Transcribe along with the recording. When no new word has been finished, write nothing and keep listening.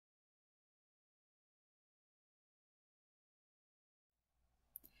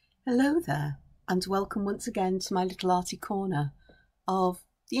Hello there, and welcome once again to my little arty corner of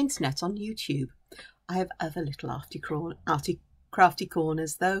the internet on YouTube. I have other little arty crafty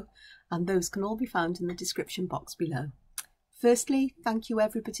corners though, and those can all be found in the description box below. Firstly, thank you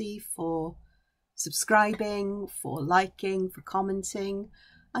everybody for subscribing, for liking, for commenting,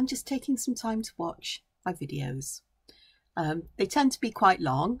 and just taking some time to watch my videos. They tend to be quite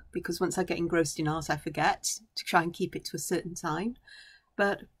long because once I get engrossed in art I forget to try and keep it to a certain time,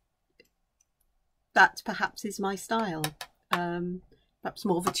 but that perhaps is my style. Perhaps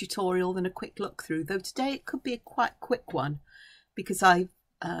more of a tutorial than a quick look through, though today it could be a quite quick one because I've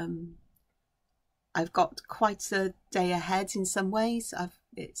got quite a day ahead in some ways.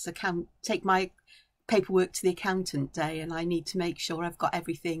 Take my paperwork to the accountant day, and I need to make sure I've got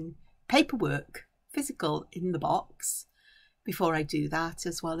everything paperwork physical in the box before I do that,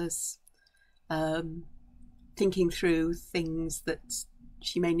 as well as thinking through things that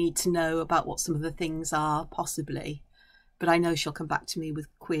she may need to know about what some of the things are, possibly. But I know she'll come back to me with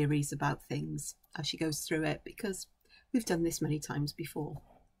queries about things as she goes through it, because we've done this many times before.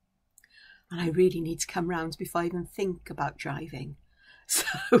 And I really need to come round before I even think about driving.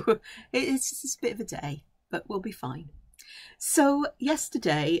 So it's a bit of a day, but we'll be fine. So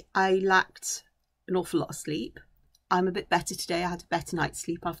yesterday I lacked an awful lot of sleep. I'm a bit better today. I had a better night's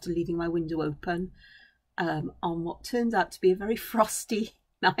sleep after leaving my window open on what turned out to be a very frosty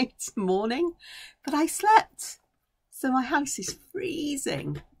morning, but I slept. So my house is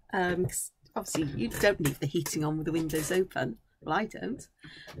freezing. Obviously you don't leave the heating on with the windows open. Well, I don't.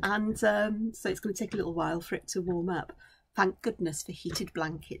 And so it's going to take a little while for it to warm up. Thank goodness for heated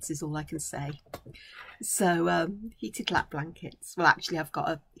blankets is all I can say. So heated lap blankets. Well, actually I've got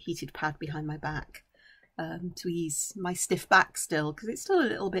a heated pad behind my back to ease my stiff back still, because it's still a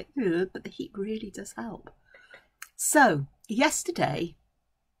little bit good, but the heat really does help. So yesterday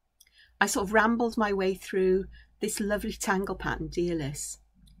I sort of rambled my way through this lovely tangle pattern, Delis,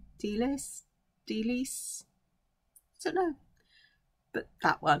 I don't know, but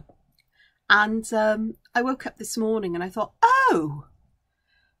that one. And I woke up this morning and I thought, oh,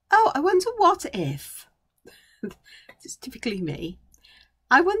 I wonder what if, it's typically me,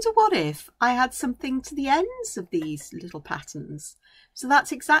 I wonder what if I had something to the ends of these little patterns. So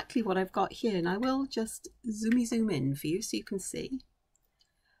that's exactly what I've got here, and I will just zoom in for you so you can see.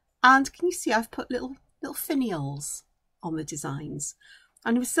 And can you see I've put little finials on the designs,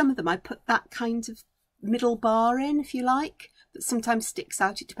 and with some of them I put that kind of middle bar in, if you like, that sometimes sticks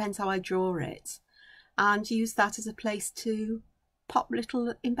out. It depends how I draw it, and use that as a place to pop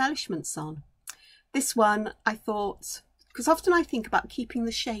little embellishments on. This one I thought, because often I think about keeping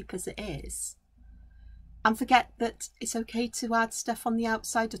the shape as it is and forget that it's okay to add stuff on the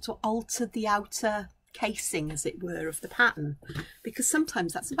outside or to alter the outer casing, as it were, of the pattern, because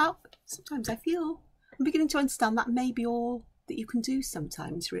sometimes I feel I'm beginning to understand that may be all that you can do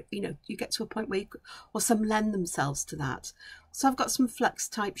sometimes. You know, you get to a point where or some lend themselves to that. So I've got some flux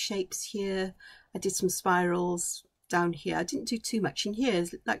type shapes here. I did some spirals down here. I didn't do too much in here,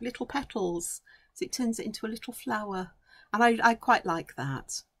 like little petals, so it turns it into a little flower. And I quite like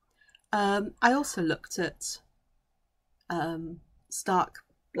that. I also looked at stark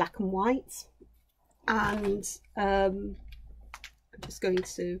black and white, and I'm just going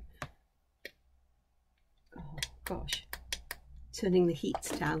to, oh gosh, turning the heat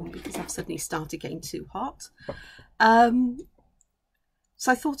down because I've suddenly started getting too hot. So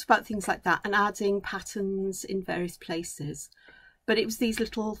I thought about things like that and adding patterns in various places, but it was these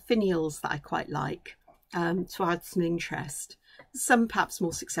little finials that I quite like. To add some interest, some perhaps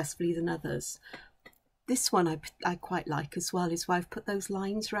more successfully than others. This one I quite like as well, is why I've put those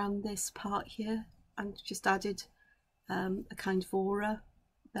lines around this part here and just added a kind of aura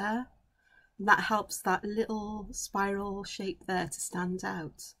there, and that helps that little spiral shape there to stand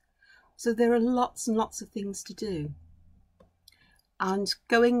out. So there are lots and lots of things to do, and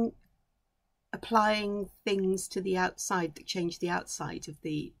applying things to the outside that change the outside of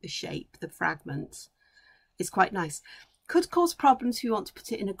the shape, the fragment, is quite nice. Could cause problems if you want to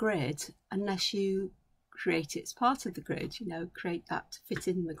put it in a grid, unless you create it as part of the grid, you know, create that to fit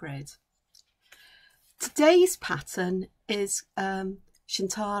in the grid. Today's pattern is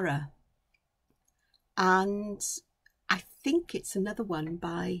Chantara, and I think it's another one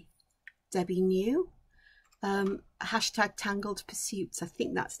by Debbie New, hashtag tangled pursuits. I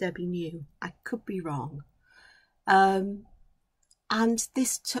think that's Debbie New, I could be wrong. And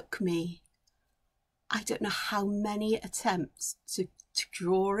this took me, I don't know how many attempts to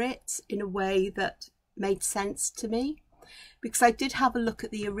draw it in a way that made sense to me, because I did have a look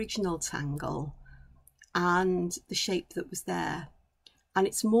at the original tangle and the shape that was there, and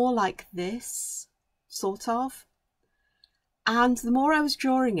it's more like this, sort of. And the more I was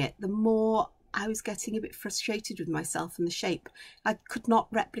drawing it, the more I was getting a bit frustrated with myself and the shape. I could not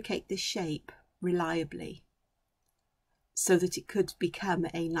replicate this shape reliably so that it could become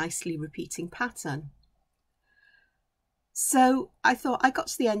a nicely repeating pattern. So I got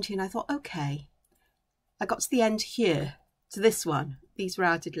to the end here and I thought, okay, I got to the end here, to this one. These were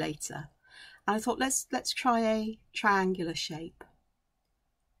added later. And I thought, let's try a triangular shape.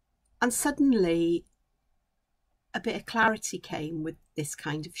 And suddenly a bit of clarity came with this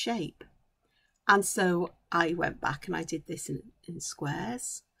kind of shape. And so I went back and I did this in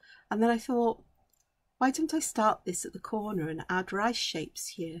squares. And then I thought, why don't I start this at the corner and add rice shapes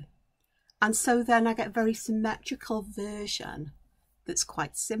here? And so then I get a very symmetrical version that's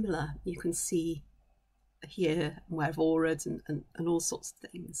quite similar. You can see here where I've ordered and all sorts of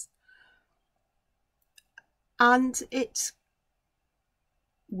things. And it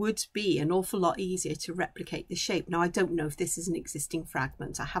would be an awful lot easier to replicate the shape. Now, I don't know if this is an existing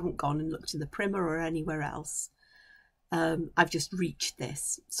fragment. I haven't gone and looked in the primer or anywhere else. I've just reached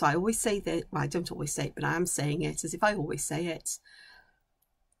this. So I always say that, well, I don't always say it, but I am saying it as if I always say it.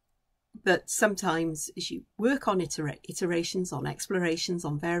 But sometimes as you work on iterations, on explorations,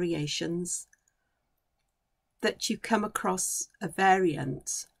 on variations, that you come across a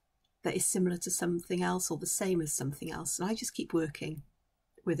variant that is similar to something else or the same as something else. And I just keep working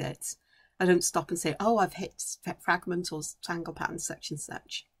with it. I don't stop and say, oh, I've hit fragment or tangle pattern such and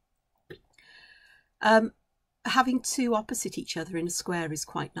such. Having two opposite each other in a square is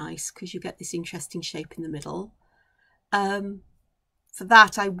quite nice because you get this interesting shape in the middle. For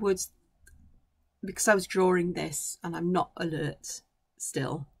that, I would, because I was drawing this and I'm not alert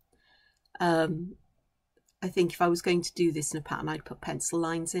still, I think if I was going to do this in a pattern, I'd put pencil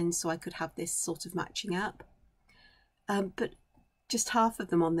lines in so I could have this sort of matching up. But just half of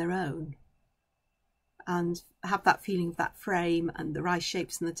them on their own and have that feeling of that frame and the rice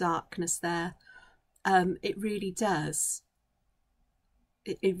shapes and the darkness there. It really does.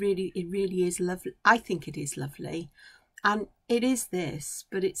 It really is lovely. I think it is lovely. And it is this,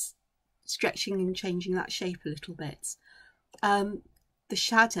 but it's stretching and changing that shape a little bit. The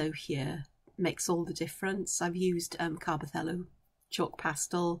shadow here makes all the difference. I've used Carbothello chalk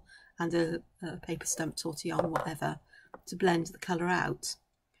pastel and a paper stump tortillon, whatever, to blend the colour out.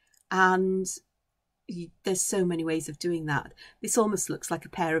 And there's so many ways of doing that. This almost looks like a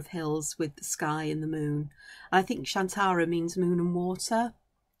pair of hills with the sky and the moon. And I think Chantara means moon and water.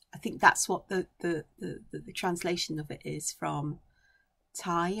 I think that's what the translation of it is from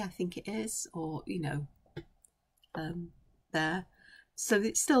Thai, I think it is, or, you know, there. So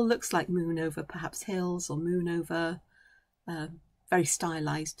it still looks like moon over perhaps hills or moon over very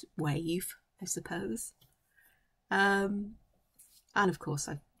stylized wave, I suppose. And of course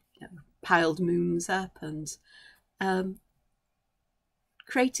I've piled moons up and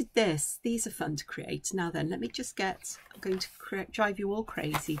created this. These are fun to create. Now then, let me just get, I'm going to drive you all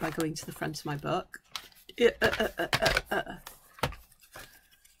crazy by going to the front of my book.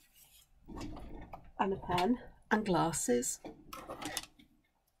 And a pen and glasses.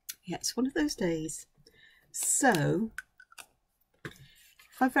 Yeah, it's one of those days. So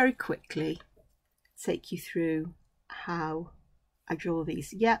if I very quickly take you through how I draw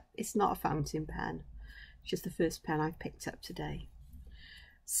these. Yep, it's not a fountain pen, it's just the first pen I've picked up today.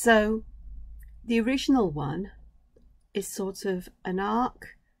 So the original one is sort of an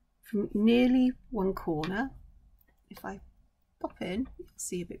arc from nearly one corner. If I pop in, you'll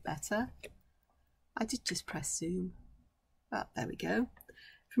see a bit better. I did just press zoom. Oh, there we go.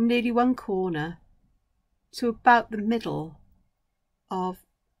 From nearly one corner to about the middle of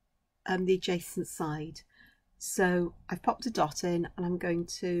the adjacent side. So I've popped a dot in and I'm going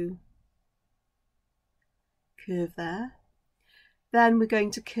to curve there. Then we're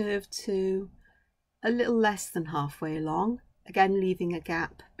going to curve to a little less than halfway along, again leaving a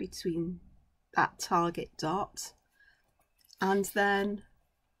gap between that target dot, and then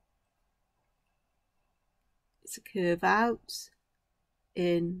it's a curve out,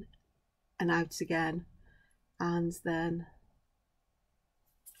 in and out again, and then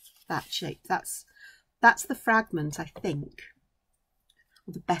that shape. That's the fragment, I think,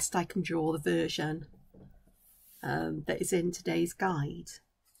 or the best I can draw the version that is in today's guide.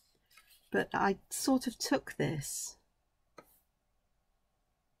 But I sort of took this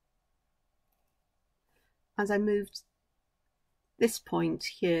as I moved this point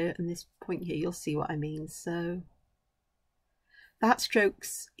here and this point here. You'll see what I mean. So that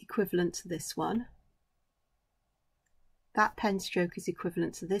stroke's equivalent to this one. That pen stroke is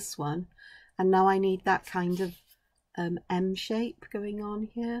equivalent to this one. And now I need that kind of M shape going on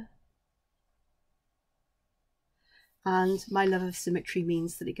here. And my love of symmetry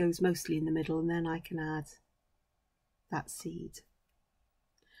means that it goes mostly in the middle, and then I can add that seed.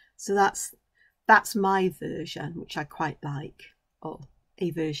 So that's my version, which I quite like, or a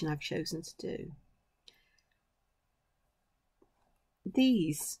version I've chosen to do.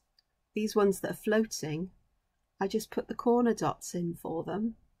 These ones that are floating, I just put the corner dots in for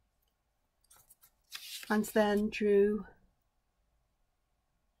them, and then drew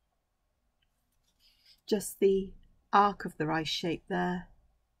just the arc of the rice shape there,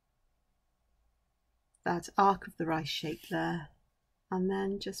 that arc of the rice shape there, and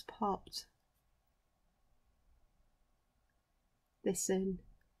then just popped this in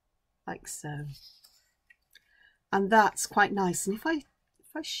like so. And that's quite nice. And if I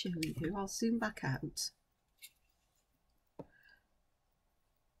show you, I'll zoom back out.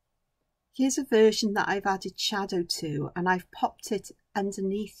 Here's a version that I've added shadow to, and I've popped it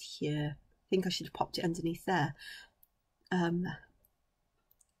underneath here. I think I should have popped it underneath there. I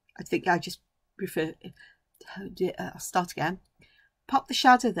think I just prefer, I'll start again. Pop the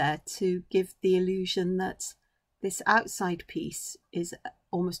shadow there to give the illusion that this outside piece is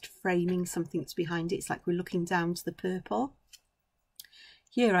almost framing something that's behind it. It's like we're looking down to the purple.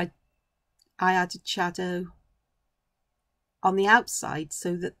 Here I added shadow on the outside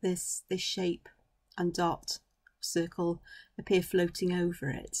so that this shape and dot circle appear floating over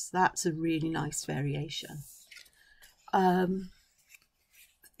it. So that's a really nice variation.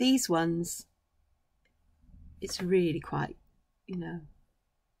 These ones, it's really quite, you know,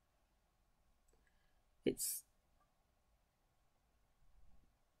 it's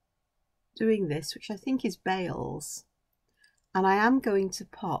doing this, which I think is bales, and I am going to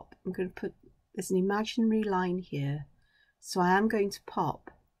pop, I'm going to put, there's an imaginary line here, so I am going to pop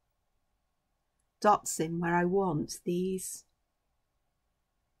dots in where I want these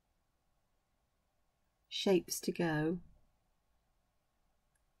shapes to go.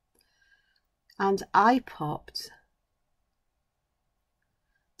 And I popped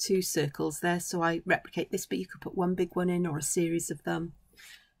 2 circles there, so I replicate this, but you could put one big one in or a series of them.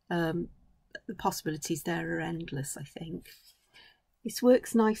 The possibilities there are endless, I think. This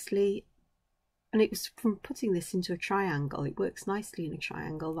works nicely, and it was from putting this into a triangle, it works nicely in a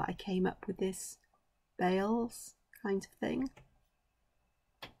triangle, that I came up with this bales kind of thing.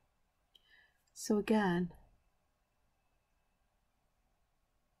 So again,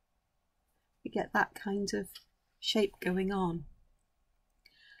 we get that kind of shape going on.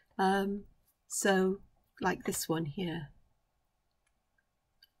 So like this one here,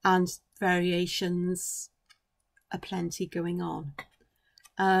 and variations are plenty going on.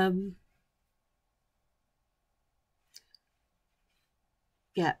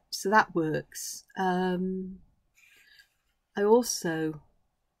 Yeah, so that works. I also,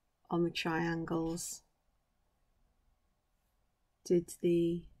 on the triangles, did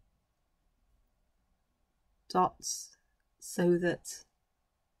the dots so that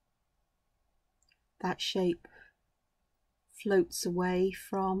that shape floats away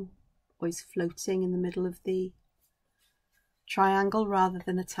from, or is floating in the middle of the triangle rather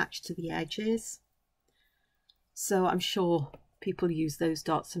than attached to the edges. So I'm sure people use those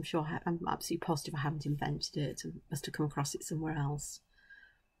dots. I'm absolutely positive I haven't invented it. I must have come across it somewhere else.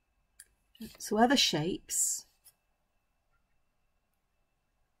 So other shapes.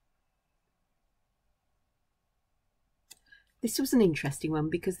 This was an interesting one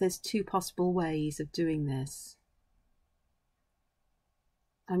because there's 2 possible ways of doing this.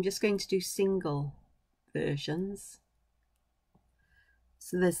 I'm just going to do single versions.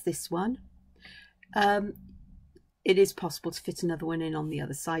 So there's this one. It is possible to fit another one in on the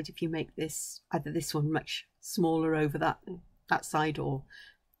other side if you make this, either this one much smaller over that side, or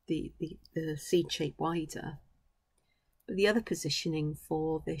the seed shape wider. But the other positioning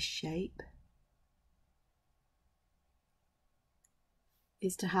for this shape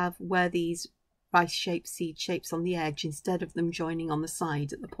is to have where these rice shapes, seed shapes on the edge, instead of them joining on the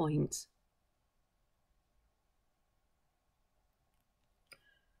side at the point.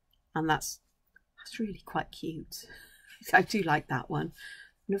 And that's really quite cute. I do like that one.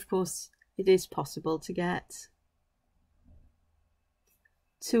 And of course it is possible to get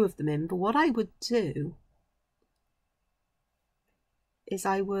 2 of them in, but what I would do is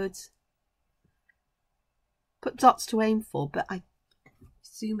I would put dots to aim for, but I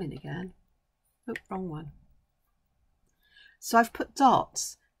zoom in again. Oh, wrong one. So I've put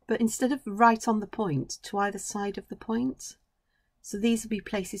dots, but instead of right on the point, to either side of the point. So these will be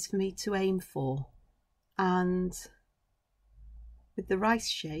places for me to aim for. And with the rice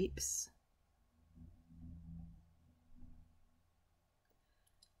shapes,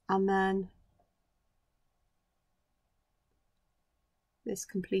 and then this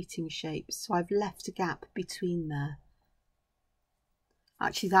completing shape. So I've left a gap between there.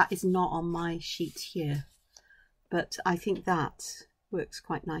 Actually, that is not on my sheet here, but I think that works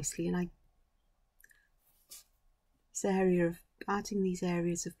quite nicely. And this area of adding these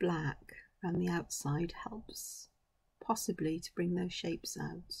areas of black around the outside helps possibly to bring those shapes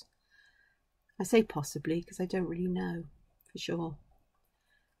out. I say possibly because I don't really know for sure.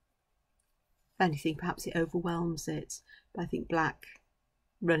 If anything, perhaps it overwhelms it, but I think black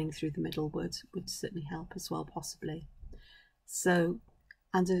running through the middle would certainly help as well, possibly. So,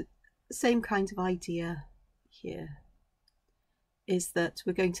 and the same kind of idea here is that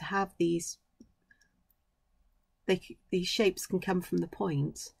we're going to have these shapes can come from the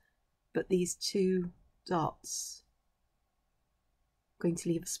point, but these two dots are going to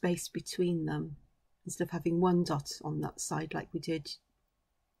leave a space between them. Instead of having one dot on that side like we did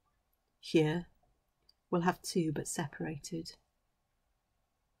here, we'll have two but separated,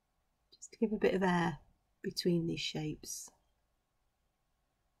 just to give a bit of air between these shapes.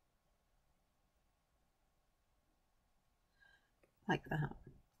 Like that.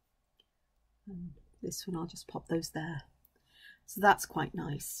 And this one I'll just pop those there. So that's quite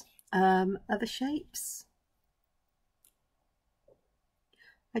nice. Other shapes.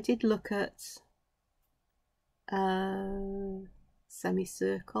 I did look at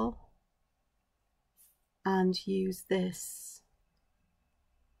semicircle and use this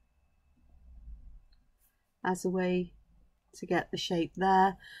as a way to get the shape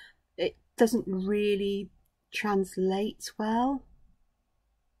there. It doesn't really translate well.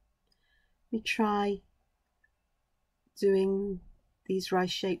 Let me try doing these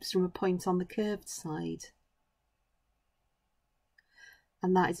rice shapes from a point on the curved side,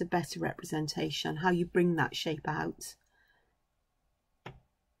 and that is a better representation. How you bring that shape out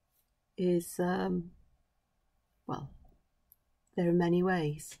is well, there are many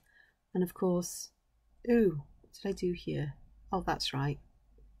ways. And of course, ooh, what did I do here? Oh, that's right,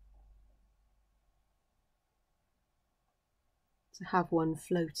 to have one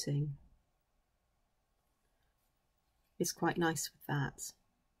floating is quite nice with that.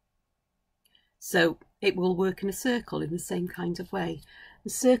 So it will work in a circle in the same kind of way. The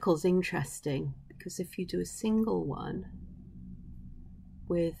circle's interesting because if you do a single one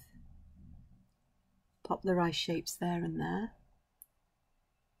with, pop the rice shapes there and there,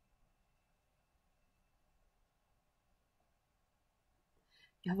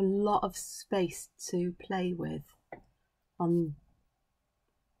 you have a lot of space to play with on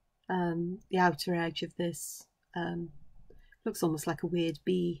the outer edge of this. Looks almost like a weird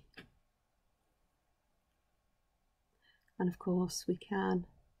bee. And of course we can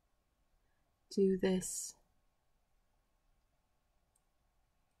do this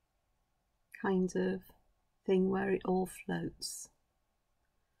kind of thing where it all floats.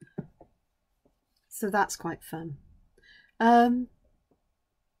 So that's quite fun. Did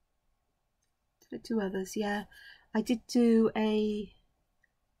I do others? Yeah, I did do a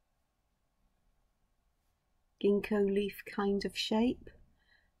ginkgo leaf kind of shape,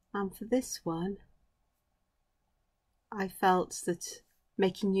 and for this one I felt that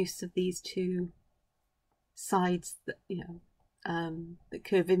making use of these two sides that, you know, that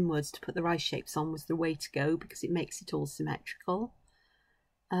curve inwards to put the rice shapes on was the way to go, because it makes it all symmetrical.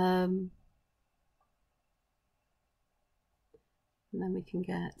 And then we can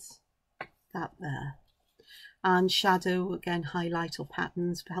get that there. And shadow, again, highlight or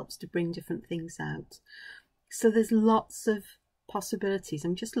patterns helps to bring different things out. So there's lots of possibilities.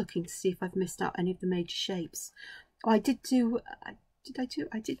 I'm just looking to see if I've missed out any of the major shapes. Oh, I did do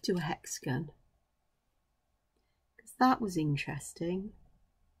a hexagon, because that was interesting,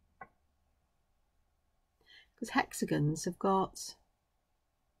 because hexagons have got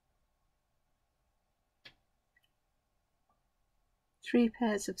three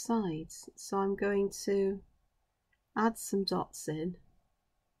pairs of sides. So I'm going to add some dots in,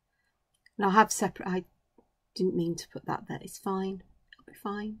 and I'll have separate. I didn't mean to put that there. It's fine. It'll be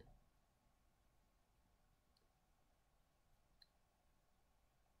fine.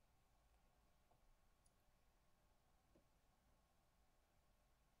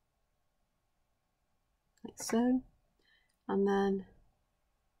 Like so, and then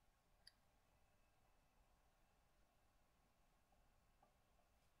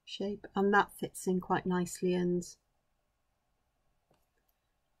shape, and that fits in quite nicely, and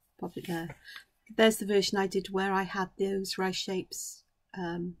pop it there. There's the version I did where I had those rice shapes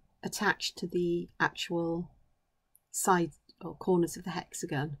attached to the actual side or corners of the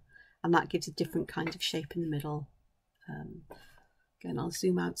hexagon, and that gives a different kind of shape in the middle. Again, I'll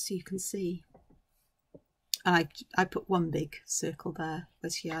zoom out so you can see. And I put one big circle there,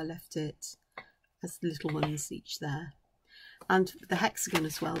 whereas here I left it as little ones each there. And the hexagon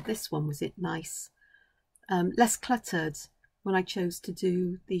as well, this one was nice, less cluttered when I chose to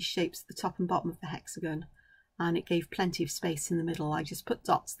do these shapes at the top and bottom of the hexagon, and it gave plenty of space in the middle. I just put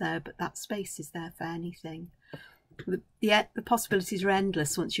dots there, but that space is there for anything. The possibilities are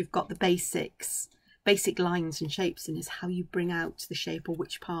endless once you've got the basic lines and shapes in, is how you bring out the shape or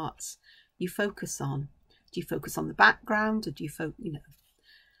which parts you focus on. Do you focus on the background, or do you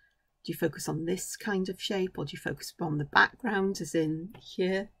focus on this kind of shape, or do you focus on the background as in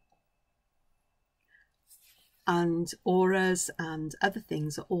here? And auras and other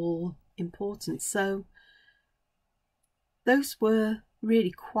things are all important. So those were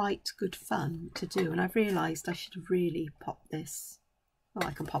really quite good fun to do, and I've realised I should have really popped this. Well,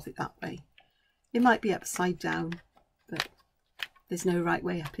 I can pop it that way. It might be upside down, but there's no right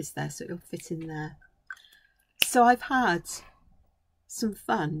way up, is there? So it'll fit in there. So I've had some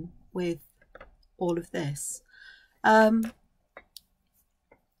fun with all of this.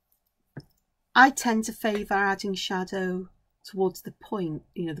 I tend to favour adding shadow towards the point,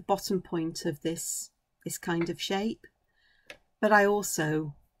 you know, the bottom point of this kind of shape. But I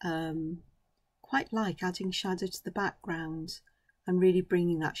also quite like adding shadow to the background and really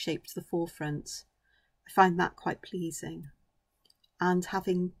bringing that shape to the forefront. I find that quite pleasing. And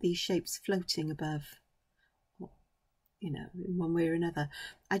having these shapes floating above, you know, in one way or another.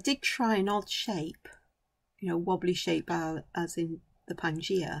 I did try an odd shape, you know, wobbly shape as in the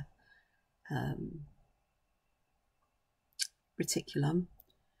Pangea reticulum,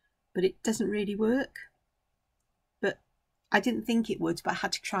 but it doesn't really work. But I didn't think it would, but I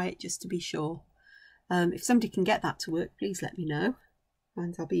had to try it just to be sure. If somebody can get that to work, please let me know,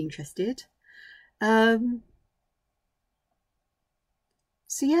 and I'll be interested. So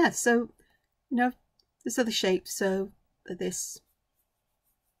yeah, so, you know, there's other shapes. So this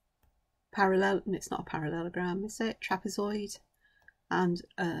parallel, and it's not a parallelogram, is it? Trapezoid, and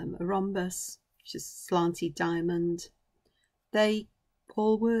a rhombus, which is a slanted diamond. They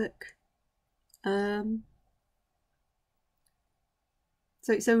all work.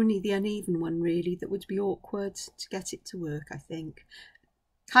 So it's only the uneven one really that would be awkward to get it to work, I think.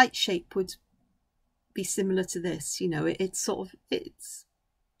 Kite shape would be similar to this, you know, it's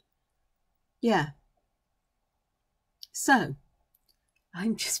yeah. So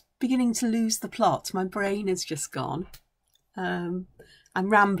I'm just beginning to lose the plot. My brain has just gone. I'm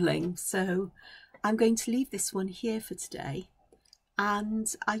rambling, so I'm going to leave this one here for today,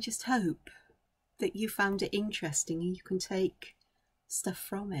 and I just hope that you found it interesting and you can take stuff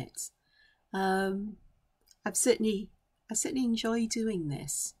from it. I certainly enjoy doing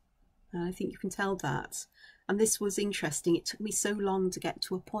this, and I think you can tell that. And this was interesting. It took me so long to get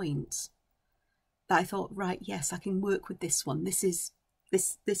to a point that I thought, right, yes, I can work with this one. This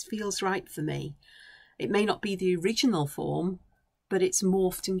feels right for me. It may not be the original form, but it's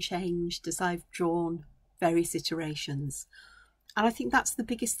morphed and changed as I've drawn various iterations. And I think that's the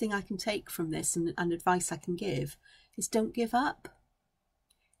biggest thing I can take from this, and advice I can give, is don't give up.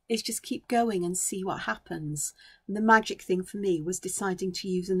 Is just keep going and see what happens. And the magic thing for me was deciding to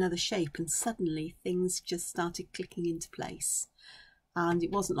use another shape, and suddenly things just started clicking into place. And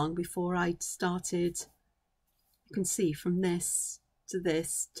it wasn't long before I'd started, you can see, from this to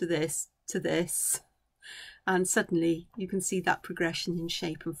this to this to this, and suddenly you can see that progression in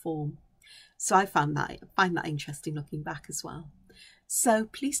shape and form. So I find that interesting looking back as well. So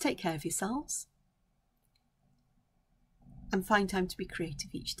please take care of yourselves and find time to be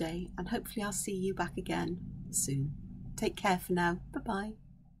creative each day, and hopefully I'll see you back again soon. Take care for now. Bye bye.